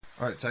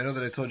Alright, so I know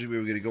that I told you we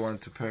were going to go on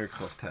to Perek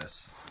Chof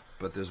Tes,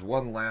 but there's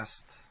one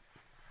last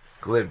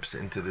glimpse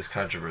into this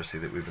controversy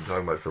that we've been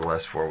talking about for the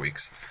last 4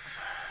 weeks,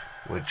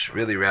 which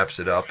really wraps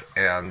it up,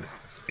 and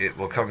it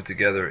will come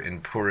together in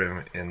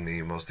Purim in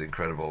the most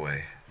incredible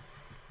way.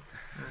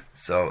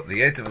 So, the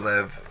Yetiv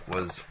Lev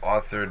was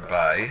authored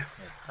by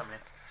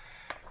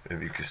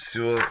Rabbi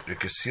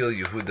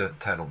Yekasiel Yehuda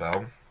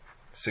Teitelbaum,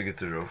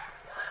 Sigateruf.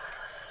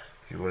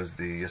 He was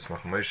the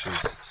Yismach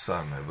Moshe's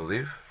son, I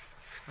believe.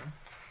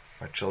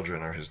 My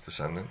children are his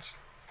descendants.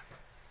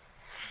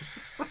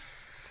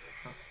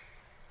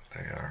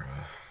 They are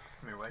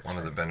one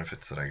of the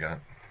benefits that I got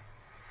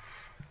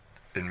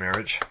in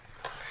marriage.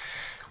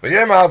 But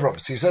yeah,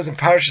 Avram. So he says in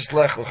Parshas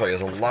Lech Lecha, he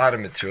has a lot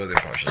of material in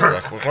Parshas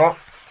Lech Lecha.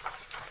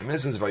 And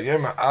this is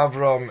Vayema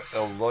Avram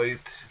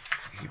Eloit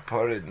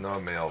Hiparid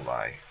No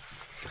Me'olai.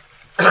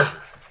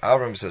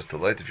 Avram says to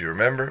Lot, if you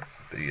remember,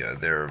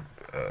 their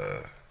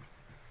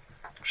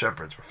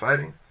shepherds were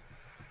fighting.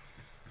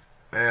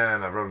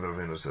 And Avram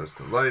Avinu says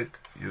to Lot,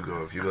 if you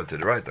go to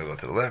the right, I'll go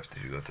to the left.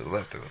 If you go to the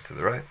left, I'll go to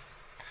the right.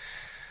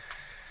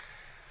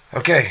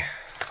 Okay,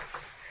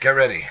 get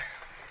ready.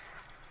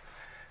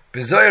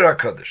 B'Zohar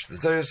HaKodesh, the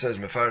Zohar says,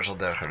 Mefarish al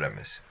derech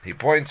haremes. He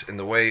points in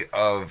the way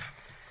of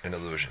an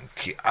illusion.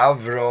 Ki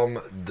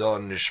Avram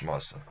don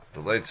nishmasa. The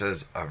Lot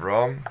says,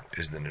 Avram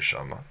is the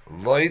neshama.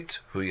 Lot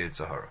hu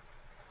Yetzer Hara.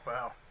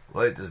 Wow.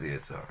 Lot is the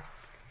Yetzer Hara.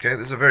 Okay,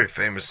 this is a very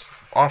famous,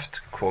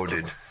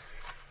 oft-quoted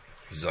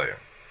Zohar.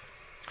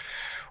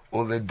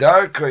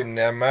 Uledarkoi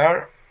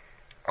nemar,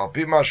 al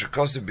pi ma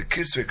shekosev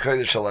b'kisvei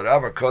kodesh al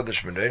Rav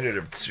HaKodesh menreinu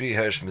Reb Tzvi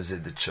Hersh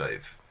Mezid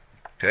Tzveiv.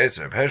 Okay,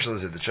 so Reb Hershel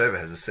Mezid Tzveiv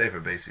has a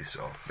sefer Beis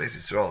Yisrael. Beis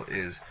Yisrael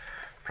is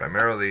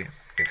primarily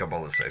a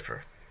Kabbalah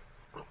sefer.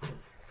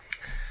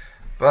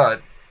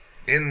 But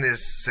in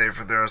this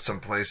sefer there are some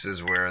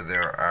places where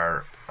there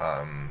are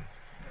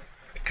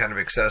kind of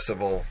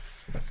accessible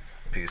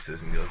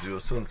pieces, and you will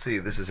soon see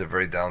this is a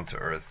very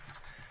down-to-earth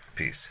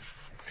piece.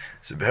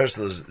 So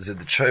Hershel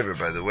Mezid Tzveiv,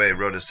 by the way,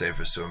 wrote a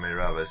sefer Suamei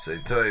Rabbi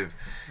Seitov.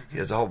 He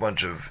has a whole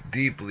bunch of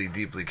deeply,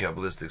 deeply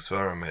Kabbalistic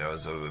svarim. He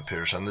has a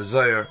Pirush on the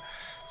Zohar.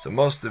 So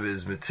most of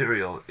his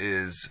material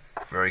is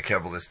very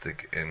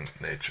Kabbalistic in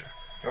nature.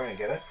 You want to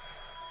get it?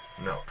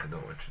 No, I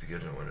don't want you to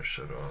get it. I want to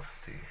shut off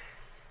the...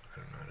 I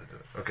don't know how to do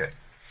it. Okay.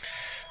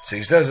 So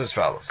he says as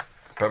follows.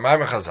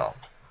 Parmaim Chazal.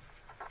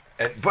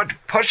 But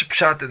Pash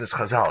Pshat in this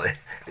Chazal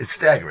is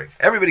staggering.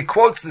 Everybody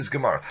quotes this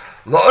Gemara.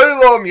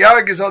 La'olam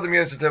yagiz adam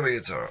yetzer teva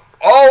yetzer hara.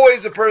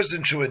 Always a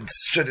person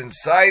should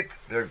incite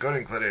their good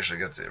inclination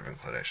against their evil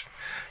inclination.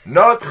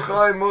 Not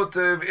schai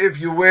mutiv. If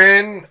you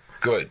win,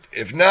 good.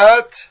 If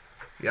not,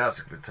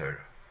 yasik b'Torah.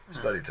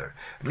 Study Torah.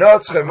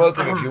 Not schai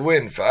mutiv. If you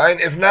win, fine.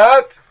 If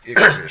not,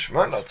 yikar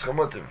yishma. Not schai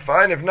mutiv.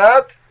 Fine. If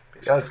not,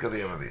 yasik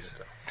aliyam.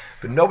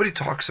 But nobody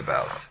talks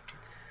about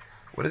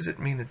what does it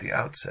mean at the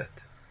outset.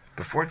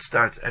 Before it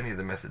starts any of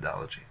the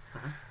methodology,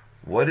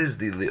 what is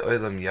the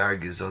li'olam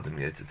yargiz odem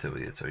yetzer teva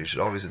yetzer? You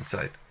should always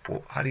incite.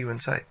 Well, how do you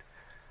incite?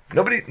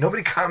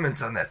 Nobody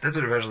comments on that. That's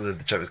what Hershel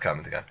Mezid Tzveiv is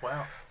commenting on.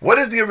 Wow. What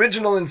is the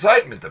original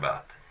incitement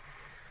about?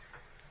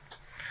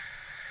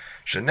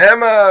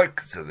 Shenema,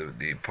 so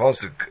the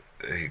pasuk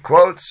he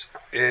quotes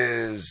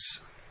is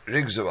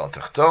Rigzu al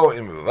Tachto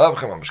Imu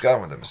Vavchem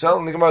Amishkam with Himself,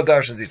 and the Gemara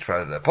darshans each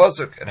part of that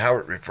pasuk and how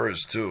it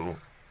refers to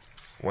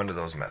one of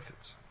those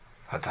methods.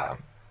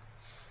 Hatam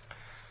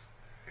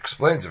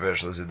explains the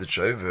Hershel Mezid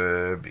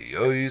Tzveiv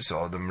B'yoyis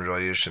Adam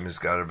Royesh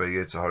Mizgar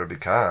B'Yetzer Hara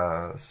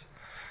because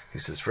he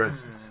says, for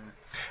instance,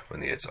 when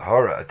the Yetzer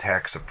Hara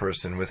attacks a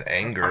person with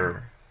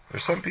anger,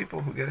 there's some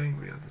people who get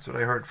angry. That's what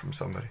I heard from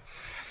somebody.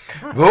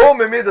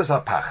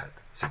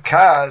 So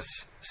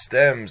kas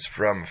stems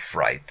from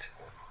fright.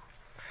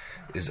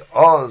 Is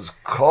oz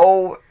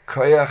kol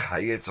koyach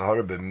hayetzer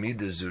hara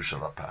b'midah zu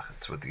shel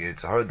hapachet. So what the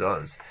Yetzer Hara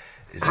does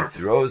is he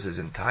throws his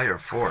entire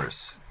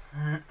force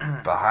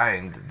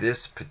behind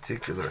this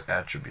particular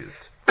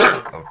attribute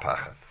of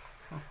pachet.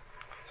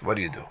 So what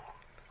do?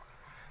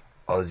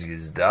 Oz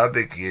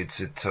yizdabek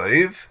Yetzer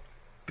Toiv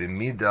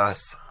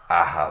b'midas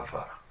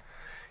ahava.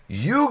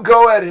 You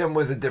go at him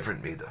with a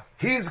different midah.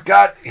 He's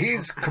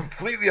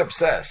completely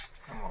obsessed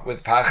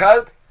with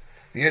pachad.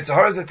 The Yetzer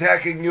Hara is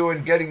attacking you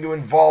and getting you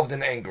involved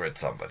in anger at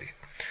somebody.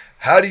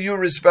 How do you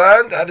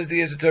respond? How does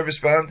the Yetzer Hara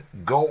respond?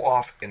 Go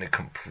off in a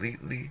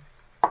completely,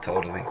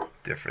 totally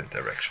different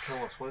direction.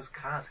 What does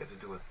kas have to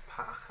do with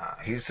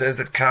pachad? He says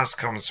that kas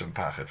comes from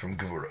pachad, from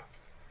gevura.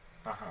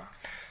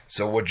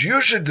 So what you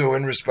should do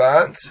in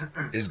response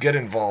is get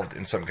involved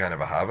in some kind of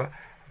ahava.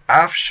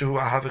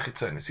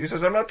 He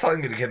says, I'm not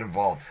telling you to get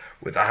involved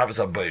with ahavas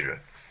habayra.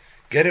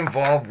 Get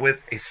involved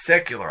with a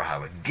secular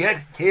ahava.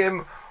 Get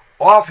him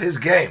off his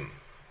game.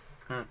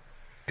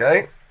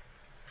 Okay?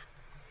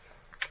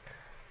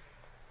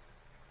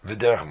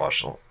 V'derech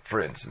mashal,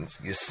 for instance,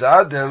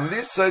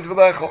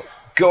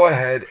 go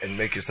ahead and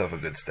make yourself a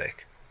good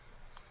steak.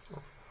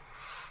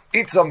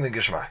 Eat something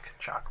geshmak.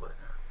 Chocolate.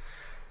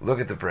 Look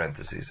at the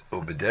parentheses.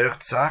 Ubederech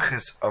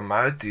tzaches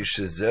amarti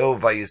shezeu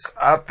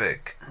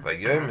vayisapek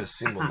vayom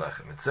simul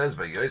lechem. It says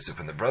by Yosef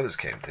and the brothers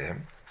came to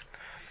him.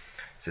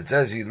 So it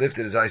says he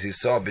lifted his eyes, he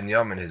saw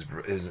Binyamin,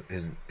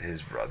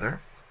 his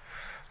brother.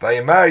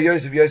 Vayimar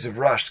Yosef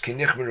rushed, ki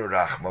nichmeru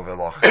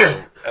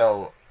rachma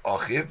el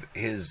achiv,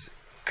 his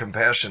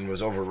compassion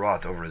was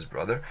overwrought over his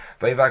brother.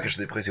 Vayivakish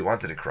li, because he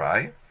wanted to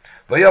cry.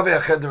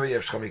 Vayavi acheder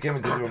vayevshcham, he came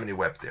into the room and he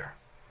wept there.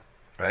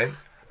 Right?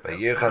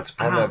 Vayirchatz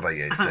pana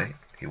vayetze,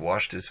 he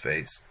washed his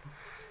face,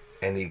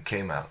 and he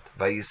came out.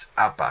 Vayis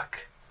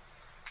apak.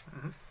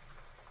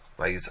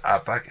 Vayis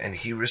apak, and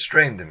he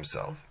restrained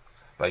himself.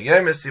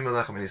 Vayem esim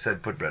alechem, and he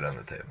said, put bread on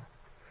the table.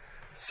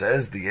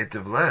 Says the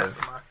Yetiv Lev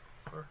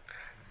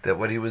that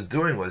what he was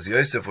doing was,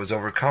 Yosef was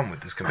overcome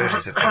with this compassion.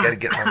 He said, I got to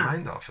get my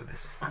mind off of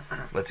this.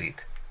 Let's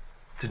eat.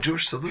 It's a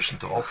Jewish solution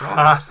to all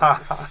problems.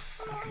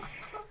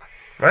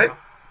 Right?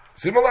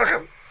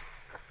 Simalachem.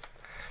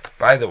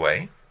 By the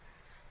way,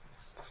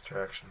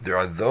 Distraction. there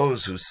are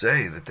those who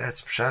say that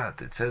that's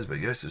pshat. It says by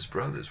Yosef's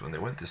brothers, when they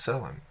went to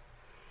sell him,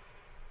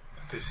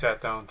 They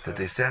sat down to... that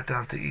they sat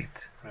down to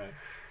eat. Right.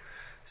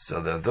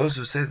 So there are those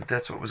who say that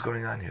that's what was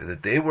going on here.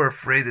 That they were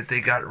afraid that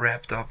they got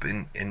wrapped up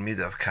in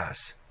midav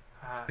kas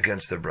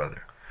against their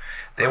brother.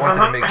 They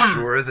wanted to make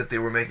sure that they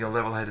were making a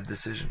level-headed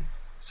decision.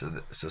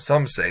 So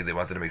some say they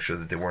wanted to make sure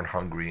that they weren't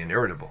hungry and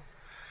irritable.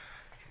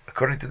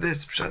 According to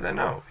this,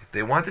 no.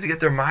 They wanted to get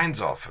their minds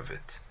off of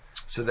it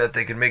so that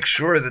they could make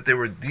sure that they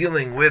were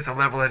dealing with a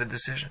level-headed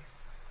decision.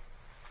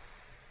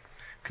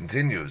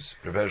 Continues,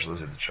 Rebbe Shlomo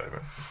said the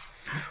Shaiva.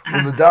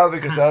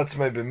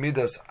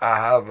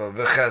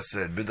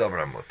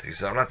 He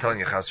said, I'm not telling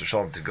you chas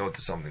v'shalom to go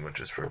to something which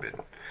is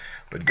forbidden,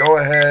 but go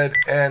ahead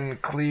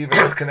and cleave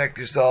and connect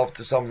yourself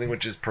to something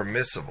which is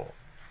permissible.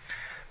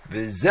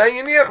 The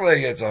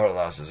Yetzer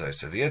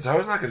Hara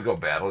is not going to go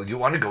battle. You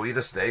want to go eat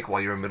a steak while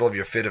you're in the middle of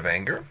your fit of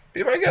anger?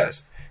 Be my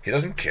guest. He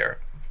doesn't care.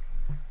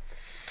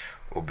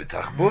 And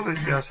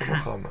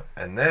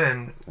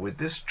then, with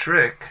this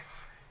trick,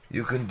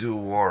 you can do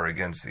war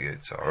against the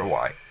Yetzer Hara.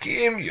 Why?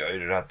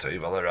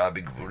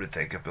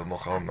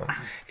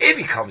 If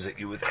he comes at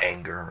you with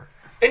anger,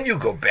 and you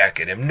go back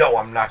at him, no,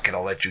 I'm not going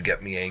to let you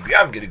get me angry.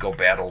 I'm going to go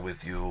battle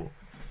with you.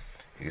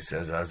 He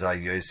says,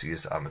 then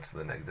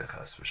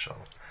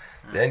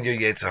your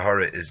Yetzer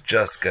Hara is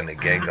just going to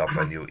gang up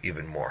on you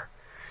even more.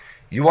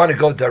 You want to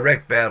go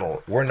direct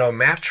battle. We're no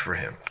match for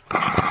him.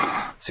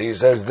 So he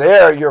says,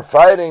 there you're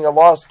fighting a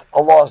lost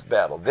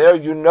battle. There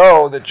you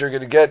know that you're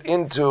going to get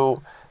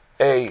into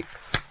a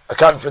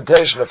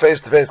confrontation, a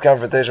face-to-face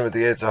confrontation with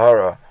the Yetzer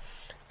Hara.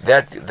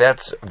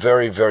 That's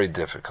very, very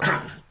difficult.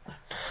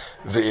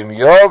 V'im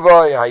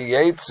yovai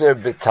hayetzer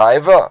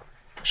b'taiva,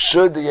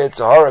 should the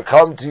Yetzer Hara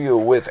come to you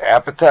with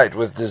appetite,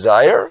 with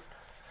desire,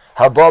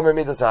 haba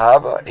memidas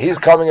ahava, he's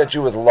coming at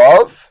you with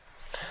love,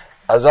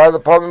 azar the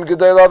pamim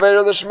gedei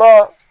l'avera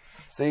l'shma.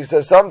 So he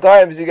says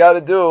sometimes you got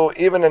to do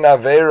even an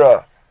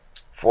avera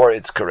for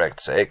its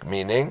correct sake,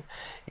 meaning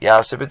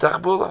yaseh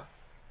b'tachbula.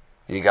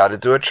 You got to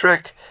do a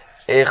trick.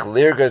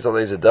 Figure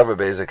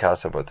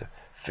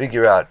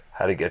out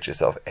how to get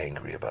yourself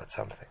angry about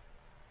something.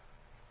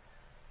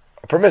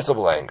 A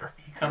permissible anger.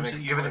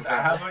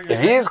 If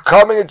he's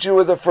coming at you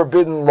with a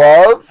forbidden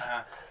love,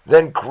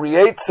 then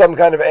create some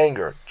kind of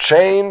anger.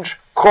 Change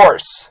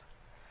course.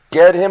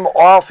 Get him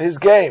off his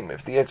game.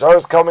 If the Yetzer Hara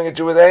is coming at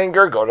you with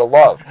anger, go to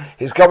love.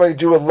 He's coming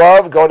at you with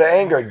love, go to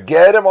anger.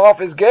 Get him off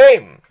his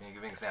game. Can you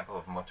give me an example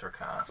of mutter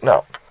kas?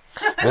 No.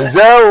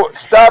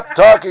 Stop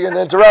talking and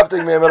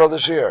interrupting me in the middle of the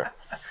shir.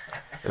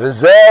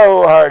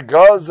 V'zeu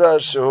hargoza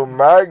shehu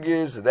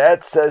margiz.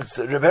 That says,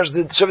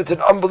 it's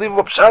an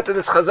unbelievable pshat in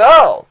this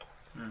chazal.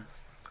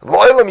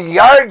 Lo'ilam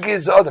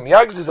yargiz adam.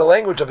 Yargiz is a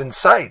language of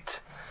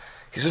insight.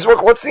 He says,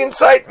 look, what's the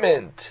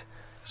incitement?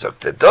 So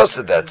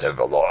that's a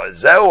law.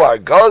 Zeu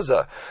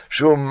hargoza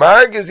shehu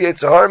margiz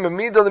Yetzer Hara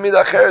memida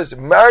lemida acheres.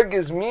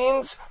 Margiz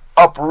means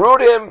uproot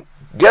him,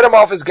 get him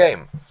off his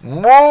game.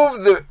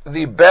 Move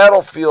the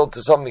battlefield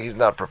to something he's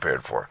not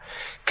prepared for.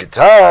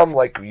 Kitam,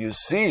 like you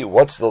see,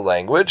 what's the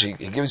language? He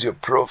gives you a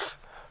proof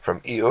from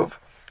Eov.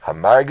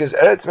 Hamargiz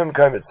eretz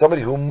memkaim. It's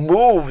somebody who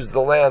moves the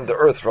land, the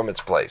earth from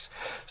its place.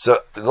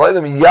 So,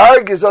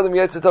 yargiz adam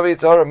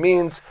Yetzer Hara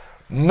means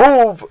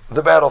move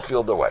the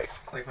battlefield away.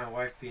 It's like my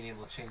wife being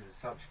able to change the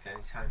subject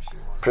anytime she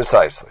wants.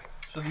 Precisely.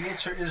 So the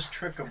answer is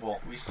trickable.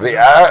 We see We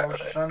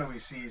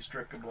he's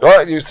trickable.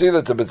 Right, you see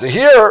that, but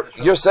here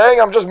you're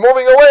saying I'm just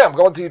moving away. I'm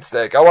going to eat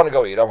steak. I want to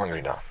go eat. I'm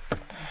hungry now.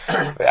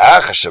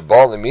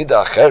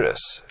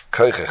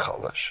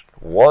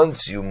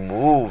 Once you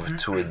move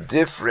to a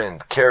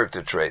different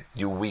character trait,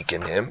 you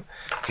weaken him.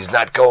 He's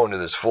not going to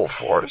this full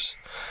force.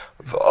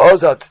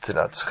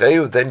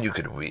 Then you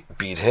could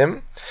beat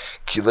him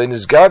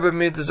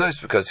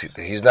because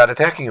he's not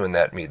attacking you in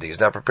that midah. He's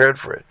not prepared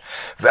for it.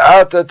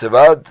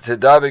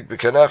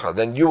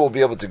 Then you will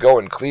be able to go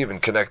and cleave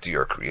and connect to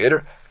your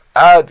Creator.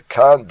 Ad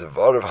kan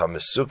devarim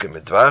hamisukim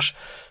midvash,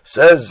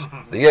 says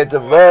the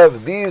Yetiv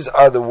Lev. These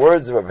are the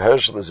words of Reb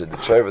Hershel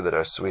Ziditcheva that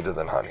are sweeter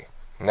than honey.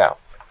 Now,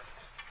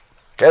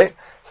 okay,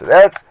 so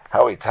that's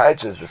how he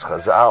teaches this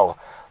Chazal.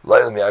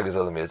 How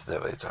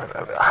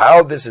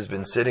this has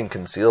been sitting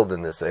concealed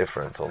in this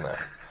Sefer until now.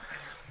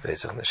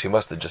 Basically, she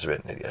must have just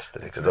written it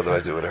yesterday, because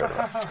otherwise we would have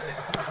heard about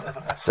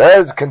it.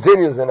 Says,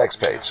 continues the next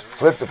page.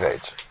 Flip the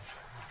page.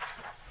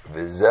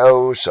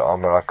 V'zeu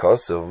she'amar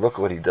hakosov. Look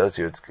what he does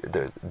here.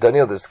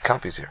 Daniel, there's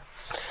copies here.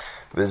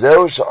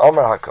 V'zeu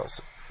she'amar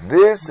hakosov.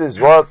 This is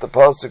what the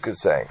pasuk is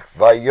saying.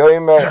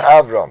 Vayomer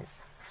Avram.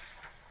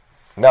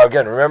 Now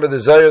again, remember the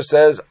Zohar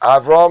says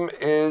Avram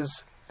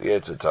is the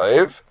Yetzer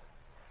Tov,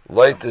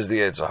 Light is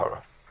the Yetzer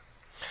Hara.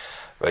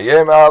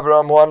 Vayomer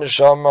Avram hu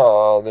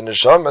neshama. The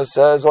neshama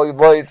says al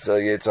Light,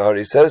 Yetzer Hara.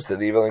 He says to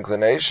the evil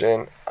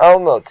inclination, Al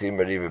nati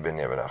meriva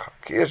b'nei benacha.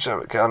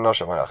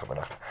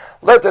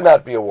 Let there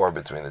not be a war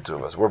between the two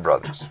of us. We're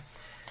brothers.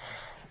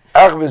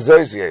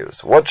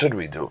 What should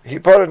we do? He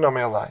put it on me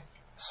alai.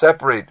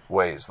 Separate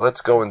ways. Let's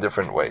go in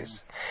different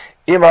ways.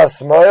 Ima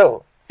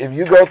smile. If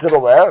you go to the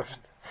left,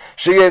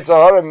 if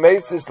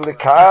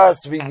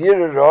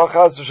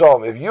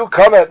you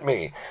come at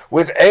me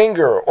with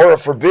anger or a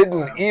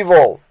forbidden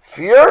evil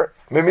fear,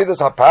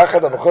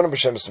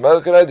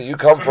 that you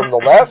come from the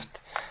left,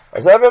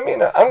 I'm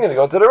going to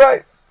go to the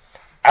right.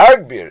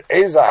 I'm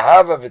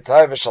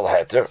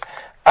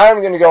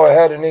going to go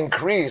ahead and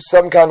increase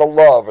some kind of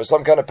love or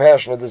some kind of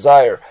passion or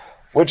desire,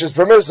 which is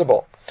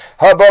permissible.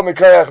 That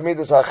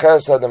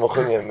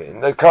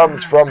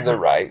comes from the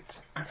right.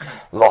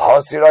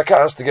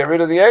 To get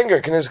rid of the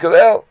anger.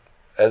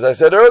 As I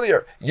said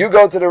earlier, you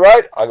go to the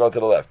right, I go to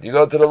the left. You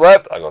go to the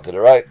left, I go to the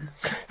right.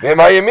 He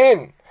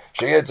entices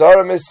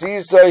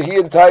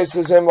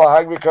him.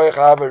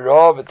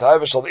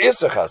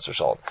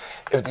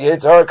 If the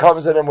Yetzer Hara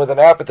comes at him with an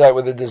appetite,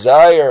 with a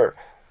desire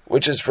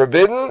which is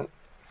forbidden,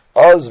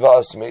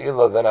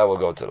 then I will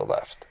go to the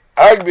left.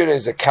 Agbir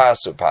is a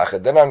kasu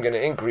pachad. Then I'm going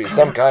to increase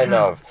some kind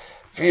of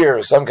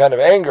fear, some kind of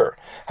anger.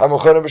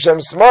 Hamuchon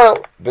b'shem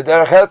smile,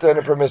 b'derech in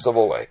a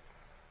permissible way.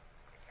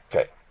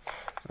 Okay.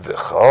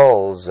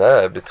 V'chol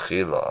zeh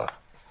b'tchila.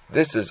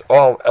 This is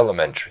all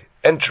elementary,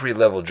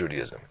 entry-level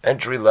Judaism,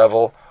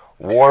 entry-level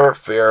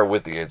warfare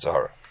with the Yetzer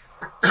Hara.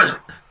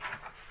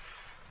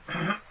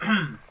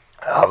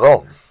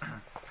 Aval.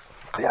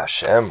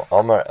 Hashem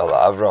Omar El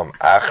Avram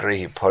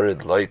Achri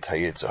Hiparid Loit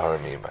HaYetzer Hara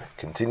Mimai.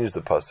 Continues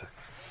the pasuk.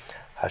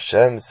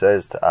 Hashem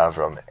says to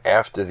Avram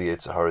after the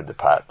Yetzer Hara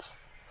departs,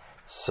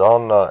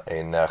 Sona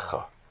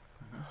Einecha.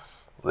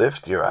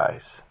 Lift your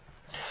eyes.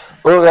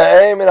 Look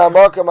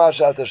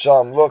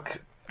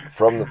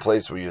from the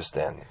place where you're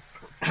standing.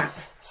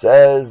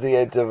 Says the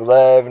Etiv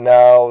Lev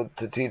now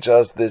to teach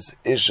us this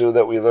issue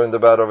that we learned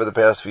about over the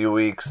past few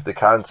weeks, the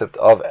concept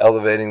of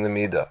elevating the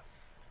midah.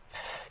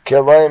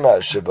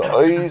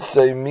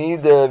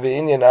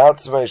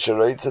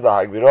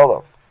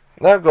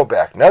 Now go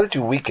back. Now that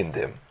you weakened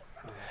him,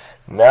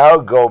 now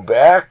go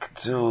back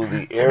to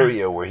the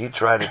area where he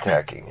tried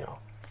attacking you.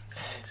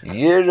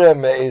 Go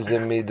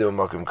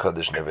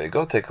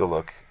take a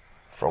look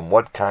from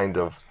what kind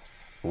of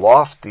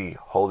lofty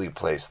holy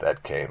place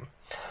that came.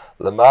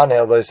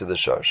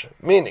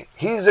 Meaning,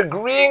 he's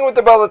agreeing with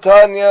the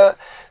Balatanya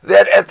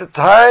that at the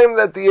time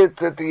that the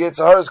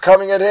Yetzer Hara is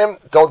coming at him,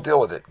 don't deal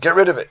with it. Get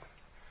rid of it.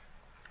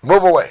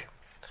 Move away.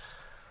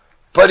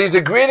 But he's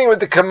agreeing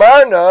with the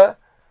Kamarna,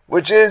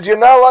 which is you're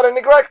not allowed to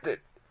neglect it.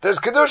 There's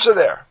Kedusha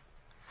there.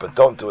 But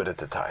don't do it at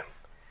the time.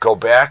 Go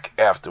back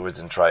afterwards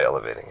and try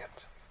elevating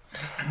it.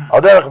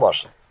 Al derech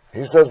mashal.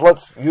 He says,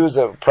 let's use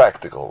a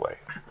practical way.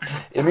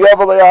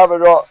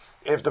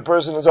 If the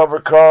person is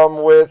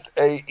overcome with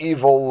a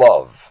evil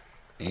love,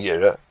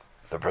 the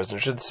person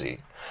should see.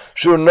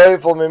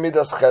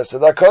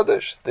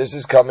 This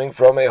is coming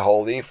from a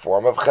holy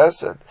form of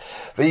chesed.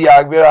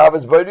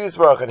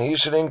 And he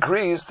should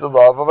increase the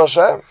love of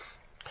Hashem.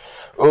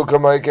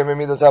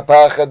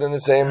 And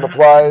the same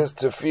applies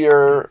to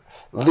fear.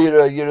 That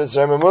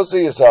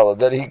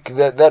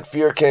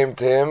fear came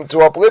to him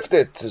to uplift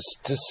it,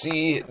 to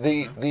see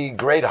the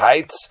great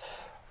heights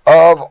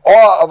of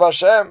awe of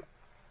Hashem.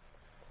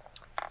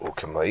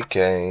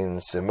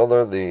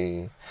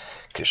 Similarly,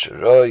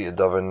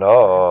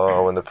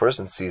 when the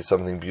person sees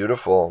something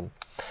beautiful,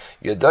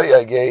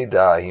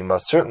 he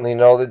must certainly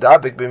know that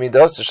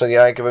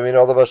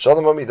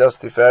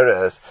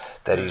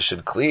he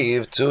should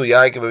cleave to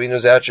Yaakov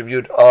Avinu's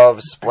attribute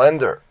of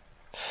splendor.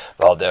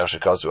 The Heilige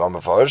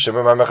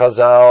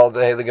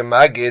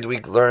Magid,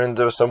 we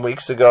learned some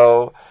weeks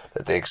ago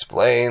that they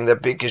explained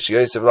that Bikish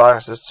Yosef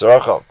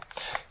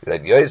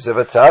that Yosef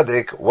a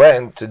tzaddik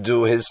went to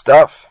do his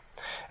stuff.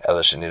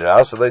 But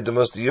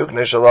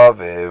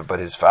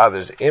his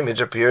father's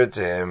image appeared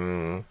to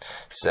him.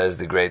 Says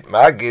the great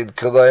Magid,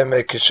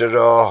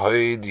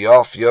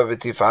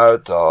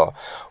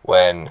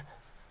 when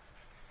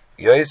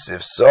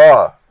Yosef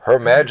saw her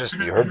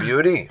majesty, her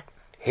beauty,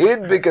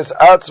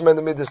 Yosef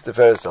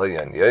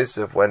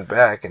went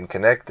back and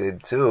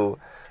connected to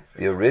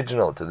the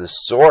original, to the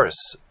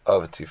source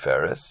of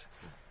Tiferes,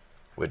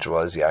 which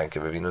was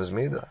Yaakov Avinu's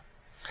Midah.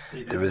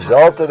 The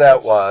result of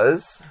that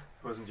was...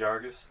 Wasn't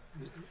Yargis?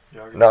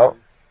 No.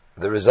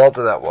 The result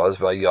of that was,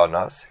 by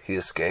Yonas, he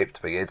escaped.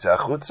 He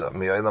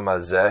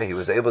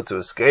was able to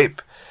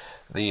escape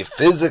the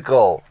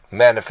physical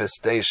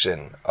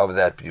manifestation of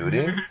that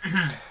beauty.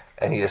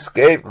 And he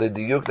escaped,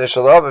 L'diyuk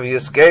Neshalav, he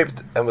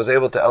escaped and was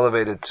able to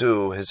elevate it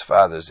to his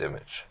father's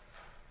image.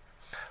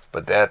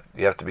 But that,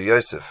 you have to be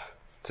Yosef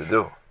to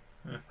do.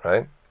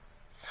 Right?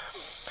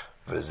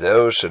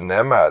 V'zeu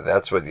shenemar,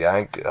 that's what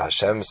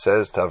Hashem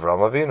says to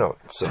Avram Avinu.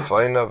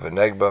 Tzefoina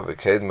v'negba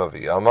v'kedma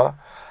v'yama,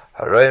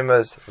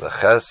 haroimes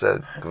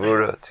l'chesed,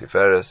 gvura,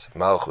 tiferes,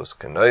 malchus,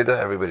 kenoida.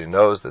 Everybody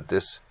knows that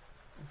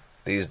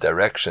these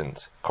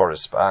directions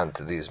correspond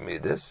to these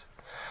midas.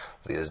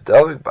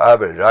 Liyazdavik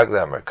ba'aber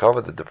raglam,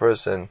 recover that the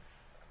person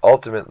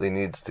ultimately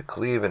needs to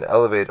cleave and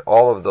elevate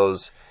all of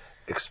those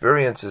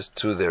experiences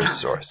to their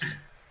source.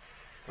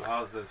 So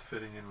how is that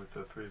fitting in with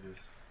the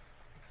previous?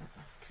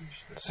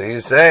 So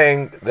he's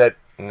saying that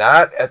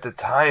not at the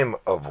time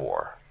of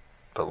war,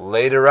 but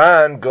later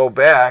on, go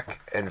back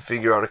and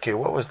figure out, okay,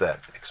 what was that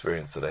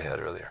experience that I had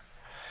earlier?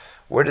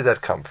 Where did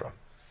that come from?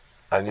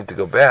 I need to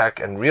go back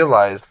and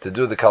realize to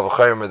do the Kal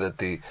V'chomer that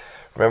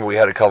remember we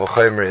had a Kal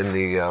V'chomer in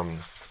the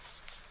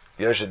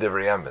Yosha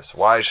Divrei Emes.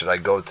 Why should I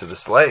go to the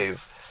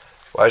slave?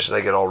 Why should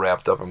I get all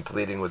wrapped up in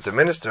pleading with the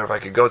minister if I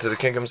could go to the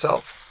king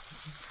himself?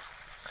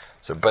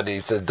 So, but he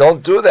says,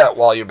 don't do that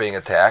while you're being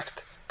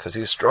attacked, because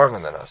he's stronger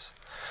than us.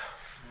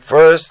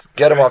 First,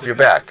 get him off your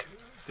back.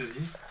 Did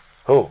he?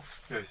 Who?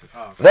 Yosef.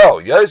 Oh, okay. No,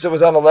 Yosef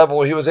was on a level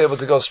where he was able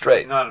to go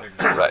straight. Not an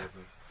example Right. of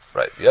this.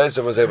 Right.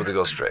 Yosef was able to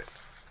go straight.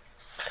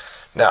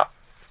 Now,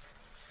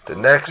 the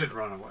next... He did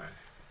run away.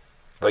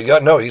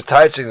 he's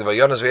touching the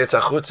Vayonas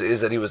V'yetzachutza is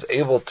that he was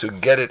able to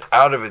get it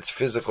out of its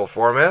physical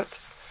format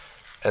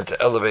and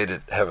to elevate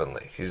it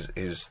heavenly.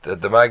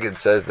 The Maggid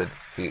says that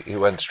he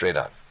went straight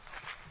on.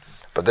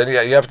 But then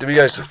you have to be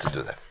Yosef to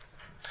do that.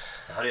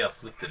 So how do you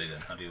uplift it again?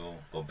 How do you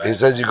go back? He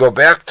says you go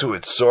back to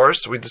its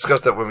source. We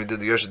discussed that when we did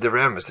the Yosha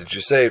Divrei Emes. That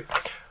you say,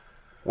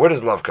 where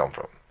does love come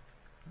from?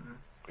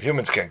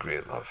 Humans can't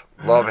create love.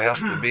 Love has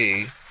to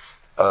be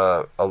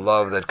a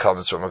love that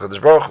comes from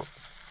HaKadosh Baruch Hu.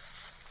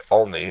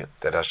 Only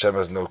that Hashem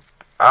has no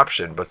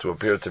option but to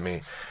appear to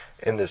me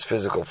in this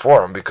physical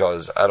form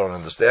because I don't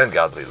understand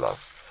godly love.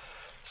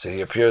 So he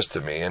appears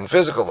to me in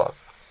physical love.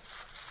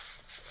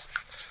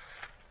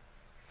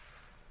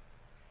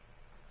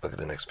 Look at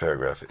the next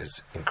paragraph.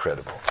 It's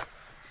incredible.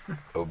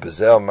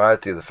 Obezel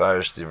Marti the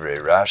Farish Divrei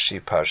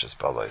Rashi Parshas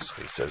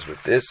Baloischi says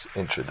with this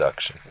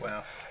introduction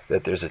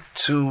that there's a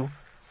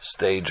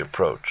two-stage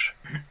approach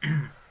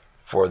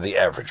for the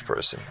average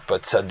person.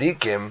 But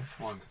tzaddikim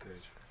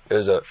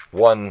is a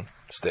one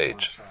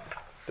stage.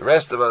 The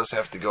rest of us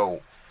have to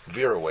go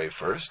veer away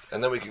first,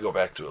 and then we can go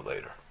back to it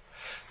later.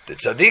 The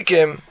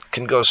tzaddikim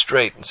can go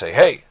straight and say,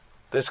 hey,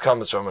 this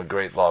comes from a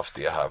great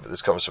lofty ahava.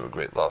 This comes from a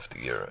great lofty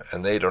yira.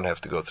 And they don't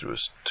have to go through a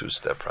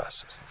two-step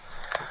process.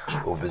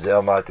 Famous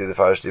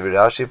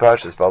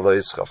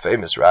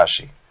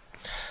Rashi.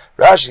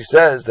 Rashi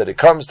says that it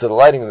comes to the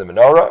lighting of the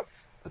menorah.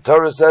 The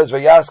Torah says,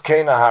 Vayas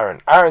Kain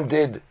Aharon. Aaron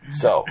did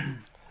so.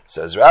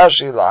 Says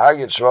Rashi,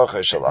 Lahagit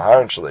Shvocha Shel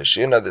Aharon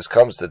Shaleshina. This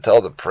comes to tell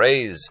the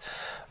praise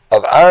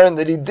of Aaron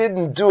that he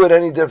didn't do it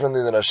any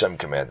differently than Hashem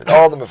commanded.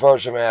 All the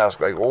Mefarshim ask,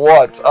 like,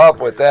 what's up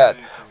with that?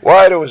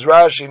 Why does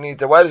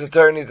the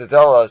Torah need to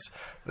tell us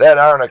that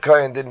Aaron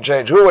HaKohen didn't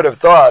change? Who would have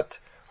thought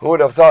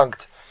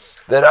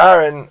that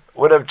Aaron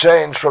would have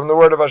changed from the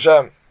word of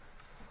Hashem?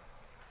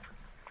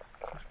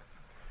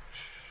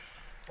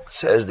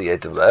 Says the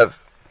Eitiv Lev,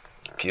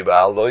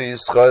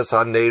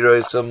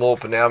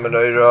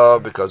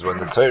 because when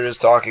the Torah is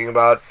talking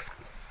about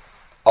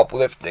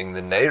uplifting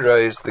the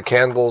neiros, the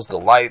candles, the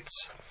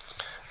lights,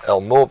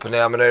 El Mul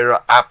Pnei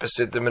HaMenorah,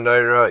 opposite the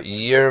menorah,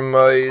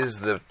 Yirmois,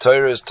 the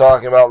Torah is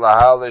talking about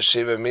Lahal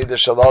Shiva Midah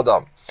Shel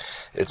Adam.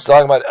 It's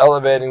talking about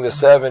elevating the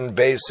 7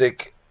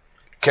 basic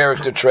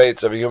character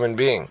traits of a human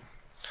being.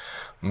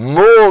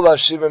 Mul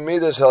Shiva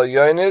Midas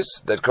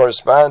Elyonis, that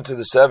correspond to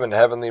the 7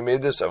 heavenly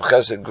midas of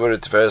Chesed, Gvura,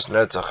 Tiferes,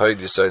 Netzach, Hod,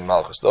 Yesod,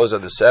 Malchus. Those are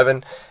the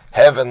 7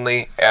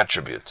 heavenly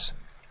attributes.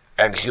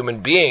 And human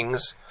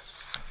beings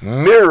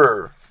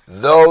mirror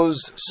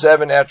those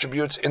 7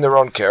 attributes in their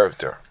own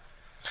character.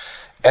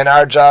 And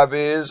our job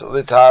is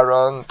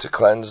litaron, to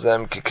cleanse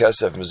them,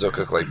 kikesef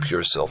mezukak, like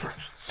pure silver.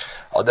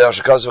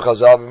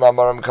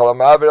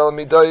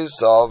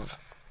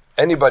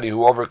 Anybody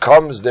who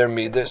overcomes their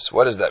midas,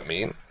 what does that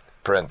mean?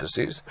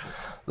 Parentheses.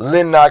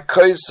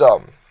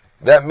 Linakoisam.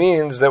 That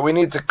means that we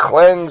need to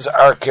cleanse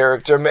our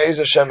character from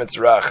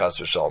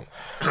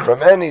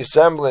any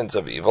semblance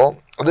of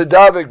evil.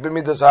 That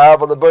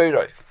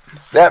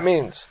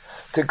means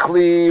to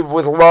cleave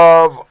with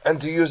love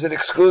and to use it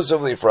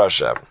exclusively for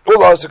Hashem.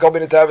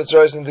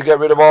 And to get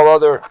rid of all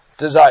other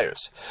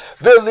desires.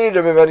 And to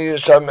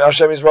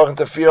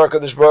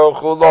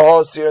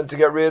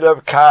get rid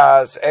of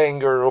kas,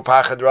 anger,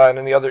 and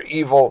any other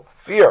evil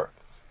fear.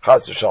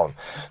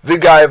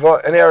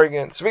 Vigaiva and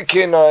arrogance.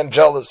 Vikina and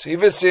jealousy.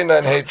 Visina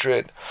and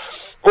hatred.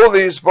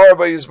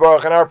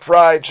 And our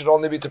pride should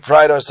only be to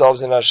pride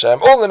ourselves in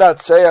Hashem. And the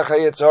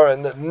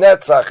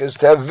netzach is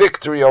to have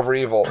victory over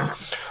evil.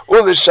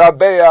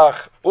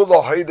 Ulishabeach,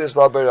 ulahoidis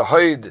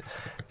laberhoid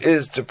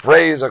is to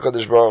praise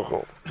HaKadosh Baruch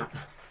Hu.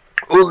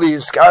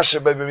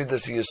 Uliskasha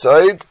b'midas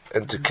Yesod,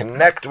 and to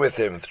connect with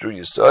Him through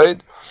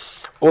Yesod.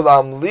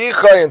 Ulam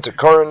licha, and to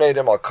coronate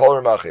him, al kol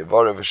ramachi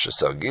vorav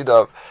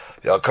v'shesagidav,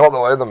 yal kol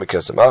oelam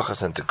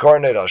mikesamachas, and to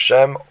coronate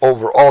Hashem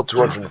over all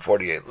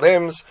 248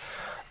 limbs,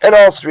 and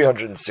all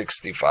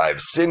 365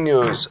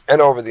 sinews,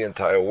 and over the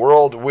entire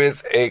world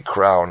with a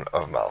crown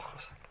of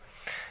Malchus.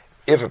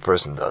 If a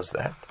person does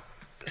that,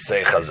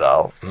 say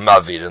Chazal,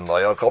 Mavirin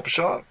loyal kol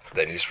p'shav,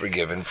 then he's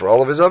forgiven for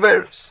all of his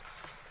averos.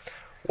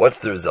 What's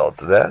the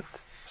result of that?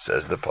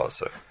 Says the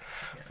pasuk.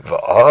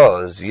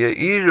 Va'az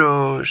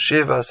yeiru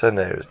shivas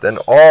haneros. Then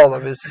all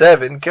of his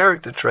 7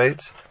 character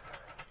traits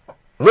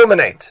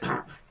illuminate.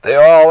 They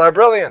all are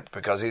brilliant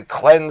because he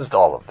cleansed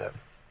all of them.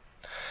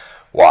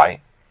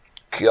 Why?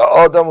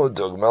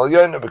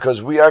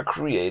 Because we are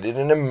created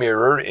in a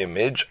mirror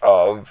image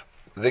of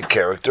the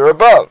character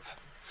above.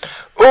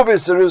 When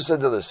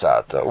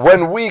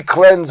we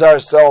cleanse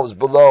ourselves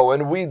below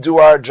and we do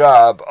our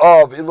job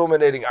of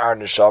illuminating our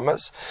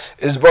neshamas,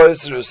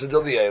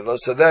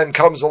 so then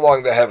comes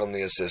along the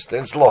heavenly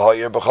assistance. The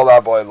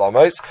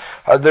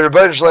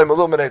Rebbeinu Shalom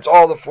illuminates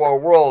all the 4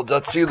 worlds,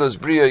 Atzilus,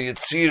 Bria,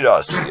 Yitzira,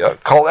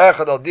 Asiya, Kol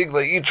Echad Al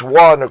Digla, each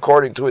one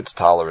according to its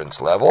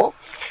tolerance level.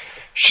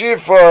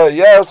 Shifa,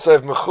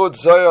 Yasef, Mechud,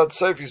 Zayat,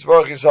 Seif,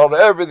 Yisbarach, Yisal,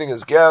 everything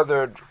is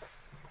gathered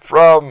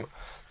from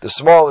the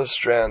smallest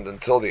strand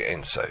until the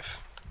Ein Seif.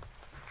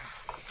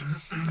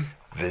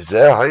 This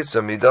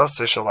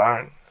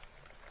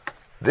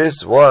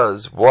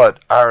was what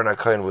Aaron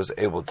HaKohen was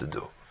able to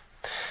do.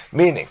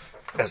 Meaning,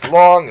 as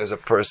long as a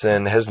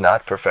person has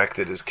not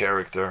perfected his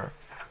character,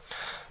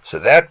 so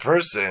that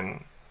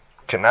person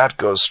cannot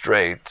go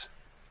straight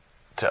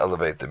to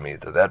elevate the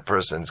midah. That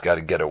person's got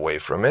to get away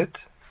from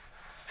it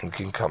and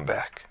can come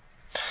back.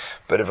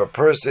 But if a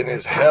person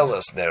is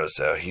helas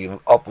neroser, he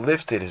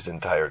uplifted his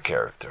entire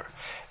character,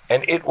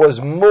 and it was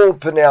mul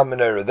pnei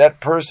menorah, that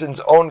person's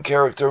own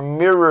character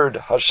mirrored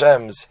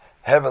Hashem's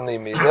heavenly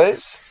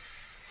midas,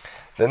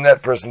 then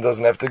that person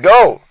doesn't have to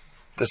go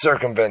the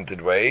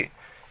circumvented way.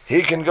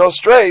 He can go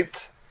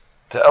straight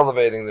to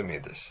elevating the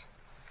midas.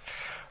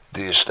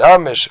 The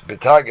ishtamish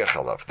b'tageh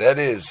chalav. That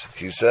is,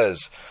 he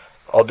says,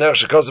 al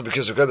derech shekosav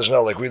b'kisur kodesh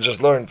now, like we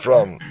just learned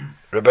from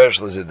Rebbe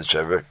Shlazid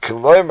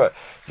Kiloima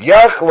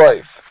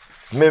Yachleif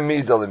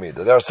Mimida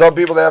Lemida. There are some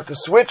people that have to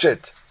switch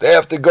it. They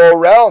have to go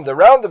around the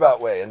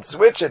roundabout way and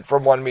switch it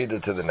from one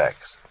midah to the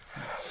next.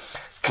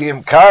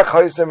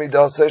 Because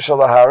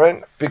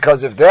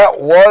if that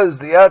was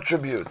the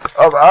attribute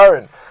of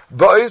Aaron,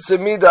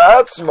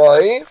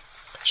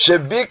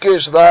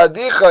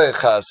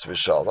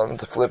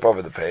 to flip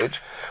over the page,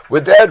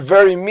 with that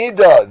very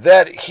midah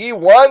that he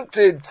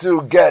wanted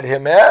to get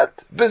him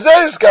at, he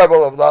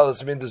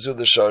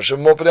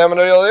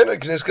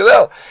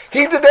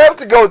didn't have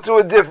to go to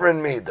a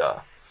different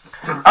midah.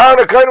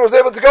 Aaron HaKohen was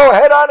able to go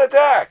head-on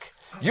attack.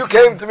 You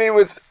came to me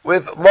with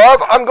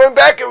love, I'm going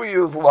back at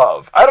you with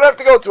love. I don't have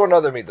to go to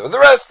another midah. The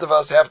rest of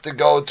us have to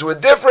go to a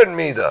different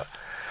midah.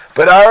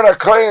 But Aaron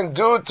HaKohen,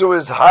 due to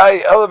his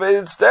high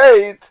elevated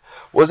state,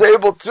 was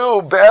able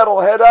to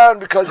battle head-on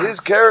because his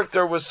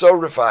character was so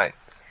refined.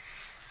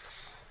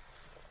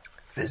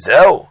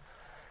 Vizeu,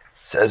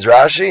 says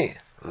Rashi,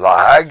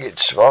 lahagit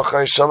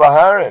shvachai shel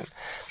Aaron.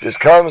 This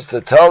comes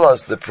to tell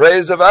us the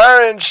praise of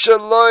Aaron,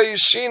 shaloi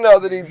shina,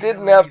 that he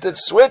didn't have to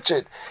switch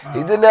it.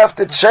 He didn't have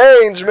to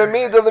change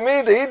memida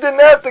lemida. He didn't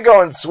have to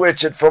go and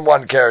switch it from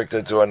one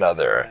character to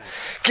another.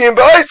 He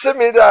went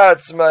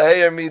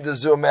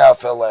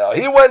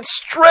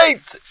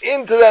straight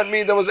into that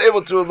midah and was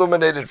able to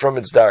illuminate it from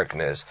its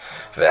darkness.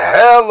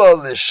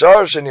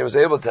 And he was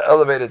able to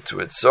elevate it to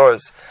its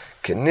source.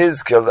 And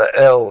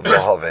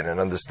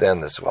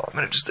understand this well. I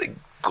mean, it's just a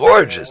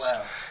gorgeous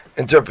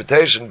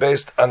interpretation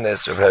based on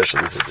this of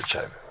Hershel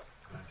Ziddichaimer.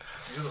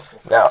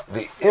 Now,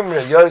 the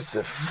Imre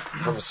Yosef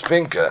from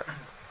Spinka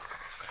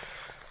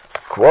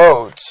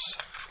quotes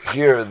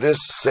here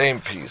this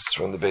same piece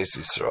from the Beis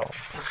Yisrael,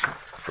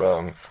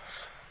 from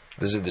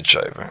the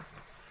Ziddichaimer,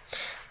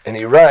 and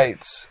he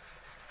writes,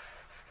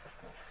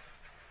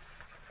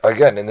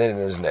 again, and then in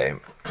his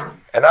name,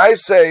 and I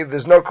say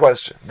there's no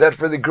question that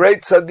for the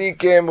great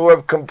tzaddikim who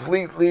have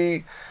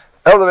completely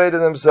elevated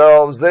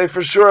themselves, they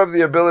for sure have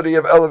the ability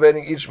of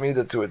elevating each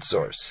midah to its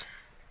source.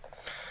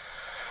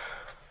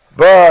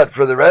 But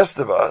for the rest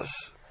of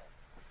us,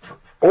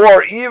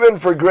 or even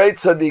for great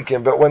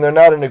tzaddikim, but when they're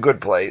not in a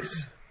good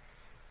place,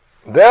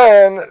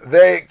 then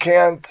they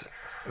can't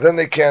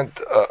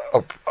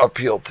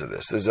appeal to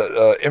this. There's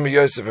Imre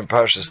Yosef in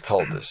Parshas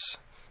told this.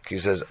 He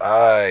says,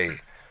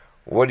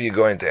 what are you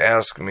going to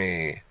ask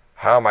me?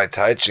 How am I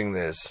teaching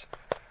this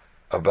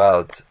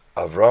about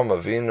Avram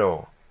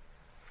Avinu?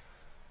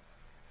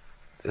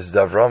 This is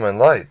Avram and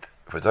light.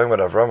 If we're talking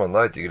about Avram and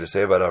light, you're going to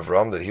say about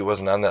Avram that he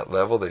wasn't on that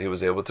level, that he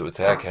was able to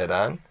attack head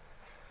on?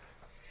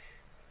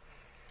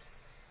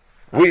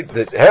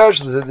 The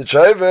Hershel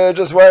Ziddichaimer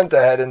just went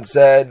ahead and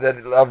said that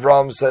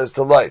Avram says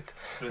to light,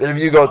 that if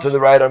you go to the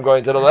right, I'm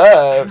going to the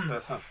left.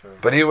 That's not fair.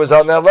 But he was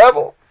on that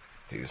level.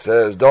 He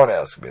says, don't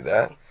ask me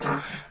that.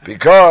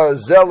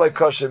 Because Zela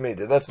Kasha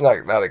Midah, that's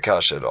not a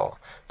kasha at all.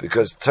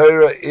 Because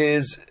Torah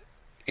is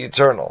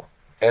eternal.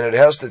 and it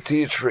has to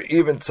teach for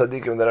even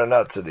tzaddikim that are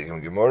not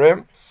tzaddikim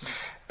gemurim.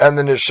 And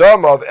the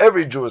neshama of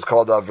every Jew is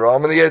called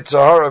Avram, and the Yetzer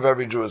Hara of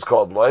every Jew is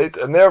called light,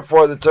 and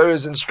therefore the Torah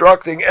is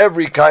instructing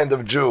every kind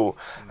of Jew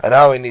and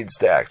how he needs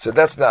to act. So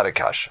that's not a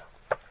kasha.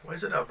 Why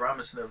is it Avram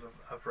instead of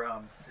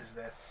Avram? Is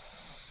that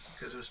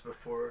because it was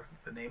before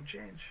the name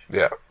change?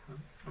 Yeah.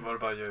 So what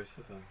about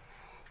Yosef then?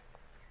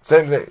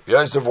 Same thing.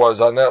 Yosef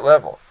was on that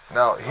level.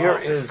 Now, here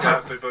is...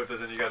 Exactly, but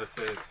then you got to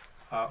say it's...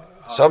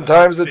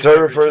 Sometimes the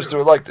Torah refers to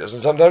it like this,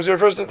 and sometimes it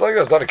refers to it like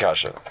this. Not a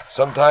kasha.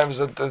 Sometimes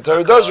the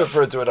Torah does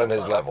refer to it on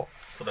his level.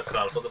 For the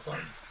klal, for the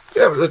fun.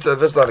 Yeah, but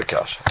that's not a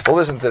kasha. Well,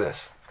 listen to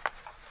this.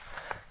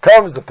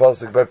 Comes the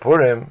pasuk by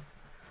Purim,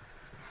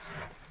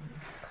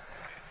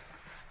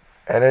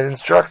 and it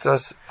instructs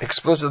us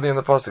explicitly in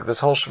the pasuk. This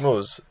whole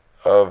shmuz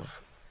of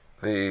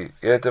the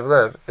Yetev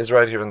Lev is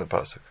right here in the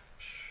pasuk.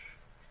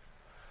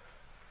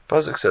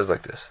 Pasuk says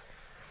like this.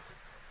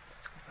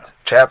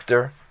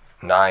 Chapter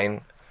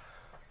 9,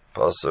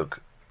 pasuk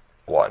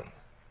 1.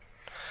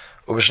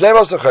 It was on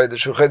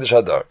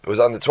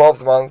the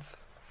 12th month,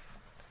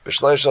 on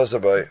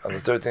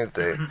the 13th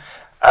day,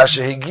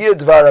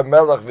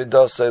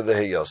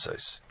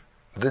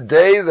 the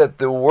day that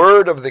the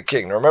word of the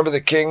king, remember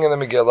the king in the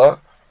Megillah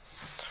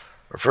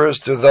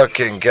refers to the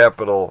king,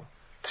 capital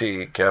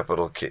T,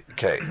 capital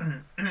K.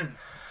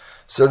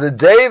 So the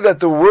day that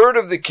the word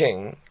of the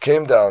king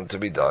came down to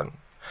be done,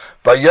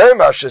 the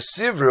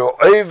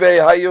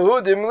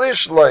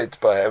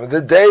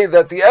day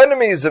that the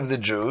enemies of the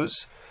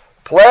Jews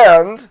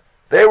planned,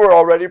 they were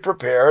already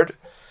prepared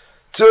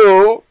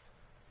to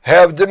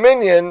have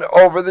dominion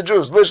over the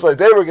Jews. Lishleit,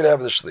 they were going to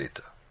have the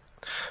shlita.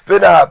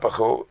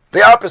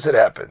 The opposite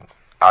happened.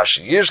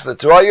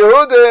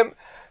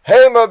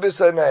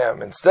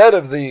 Instead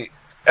of the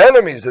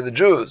enemies of the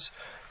Jews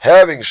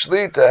having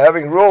shlita,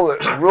 having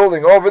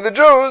ruling over the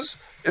Jews,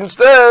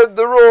 instead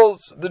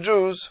the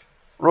Jews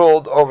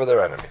ruled over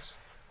their enemies.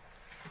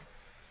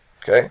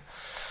 Okay?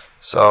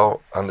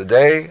 So, on the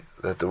day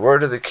that the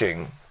word of the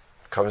king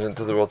comes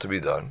into the world to be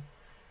done,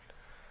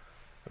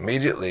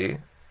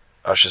 immediately,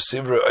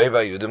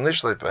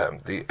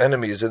 the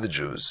enemies of the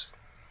Jews,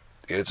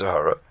 the Yetzer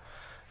Hara,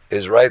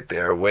 is right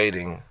there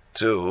waiting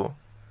to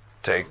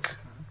take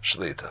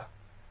Shlita.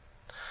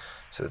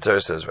 So the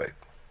Torah says, right.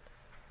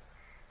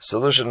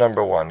 Solution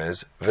number 1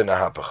 is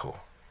V'nahapachu.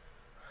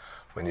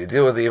 When you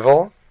deal with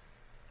evil,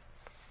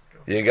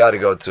 you got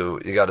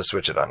to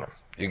switch it on him.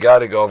 You got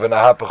to go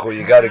V'nahapachu.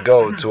 You got to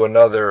go to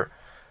another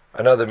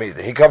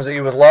meter. He comes at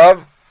you with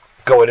love,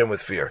 go at him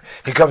with fear.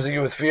 He comes at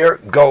you with fear,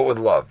 go with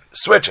love.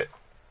 Switch it.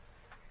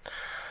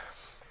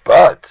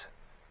 But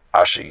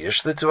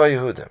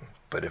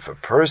but if a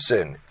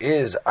person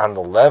is on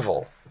the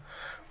level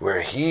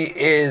where he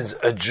is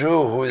a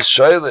Jew who is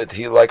shaylit,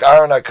 he like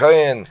Aaron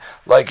HaKohen,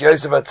 like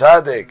Yosef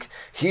HaTzadik,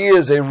 he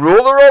is a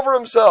ruler over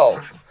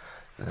himself,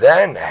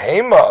 then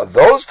Hema,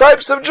 those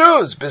types of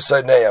Jews,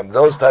 B'Sarneim,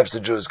 those types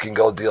of Jews can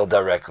go deal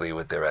directly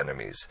with their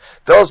enemies.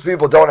 Those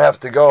people don't have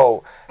to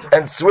go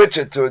and switch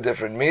it to a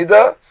different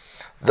midah.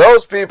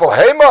 Those people,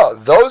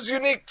 Hema, those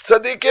unique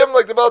tzaddikim,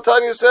 like the Baal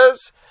Tanya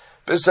says,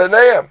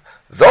 B'Sarneim,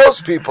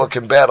 those people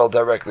can battle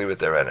directly with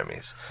their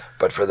enemies.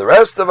 But for the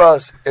rest of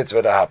us, it's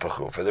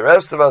v'nahapachu. For the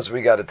rest of us,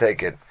 we got to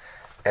take it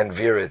and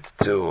veer it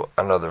to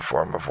another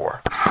form of war.